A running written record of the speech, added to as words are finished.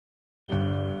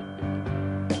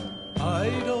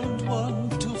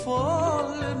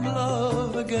fall in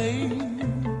love again.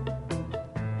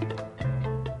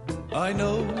 I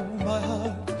know my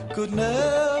heart could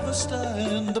never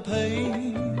stand the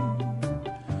pain.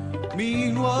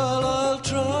 Meanwhile I'll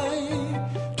try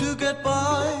to get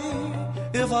by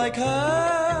if I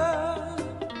can.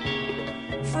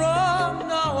 From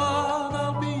now on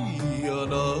I'll be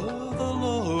another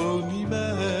lonely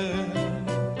man.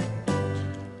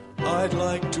 I'd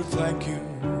like to thank you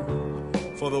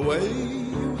for the way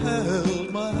you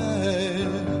held my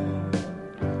hand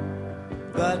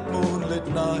that moonlit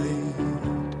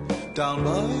night down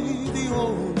by the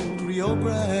old Rio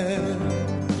Grande.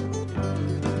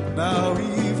 Now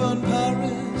even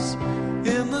Paris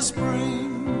in the spring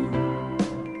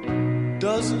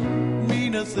doesn't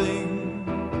mean a thing,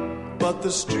 but the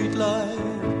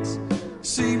streetlights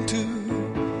seem to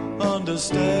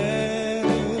understand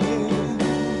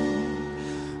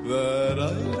that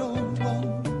I don't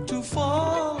want to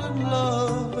fall in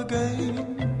love again.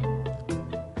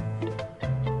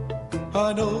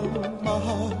 I know my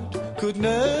heart could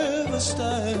never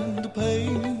stand the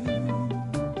pain.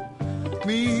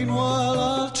 Meanwhile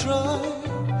I'll try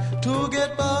to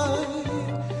get by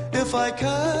if I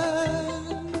can.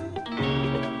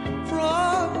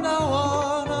 From now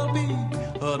on I'll be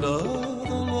another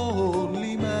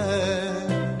lonely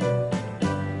man.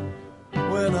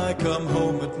 When I come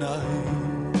home at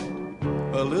night,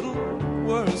 a little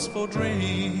worse for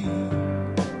dream,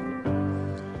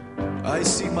 I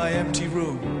see my empty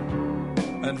room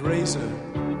and razor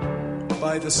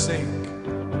by the sink.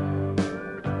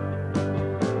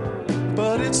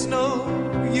 But it's no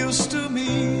use to me,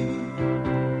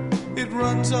 it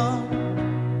runs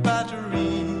on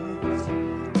batteries,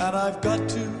 and I've got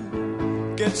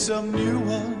to get some new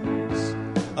ones,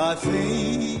 I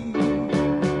think.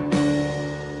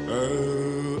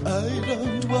 Oh, I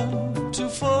don't want to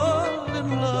fall in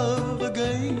love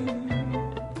again.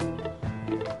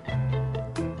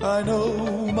 I know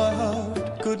my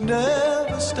heart could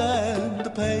never stand the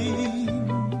pain.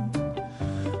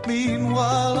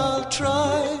 Meanwhile I'll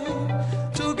try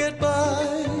to get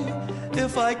by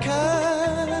if I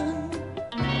can.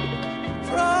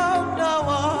 From now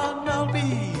on I'll be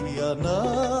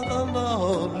another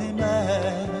lonely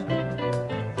man.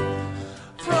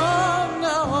 From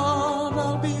now on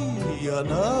I'll be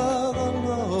another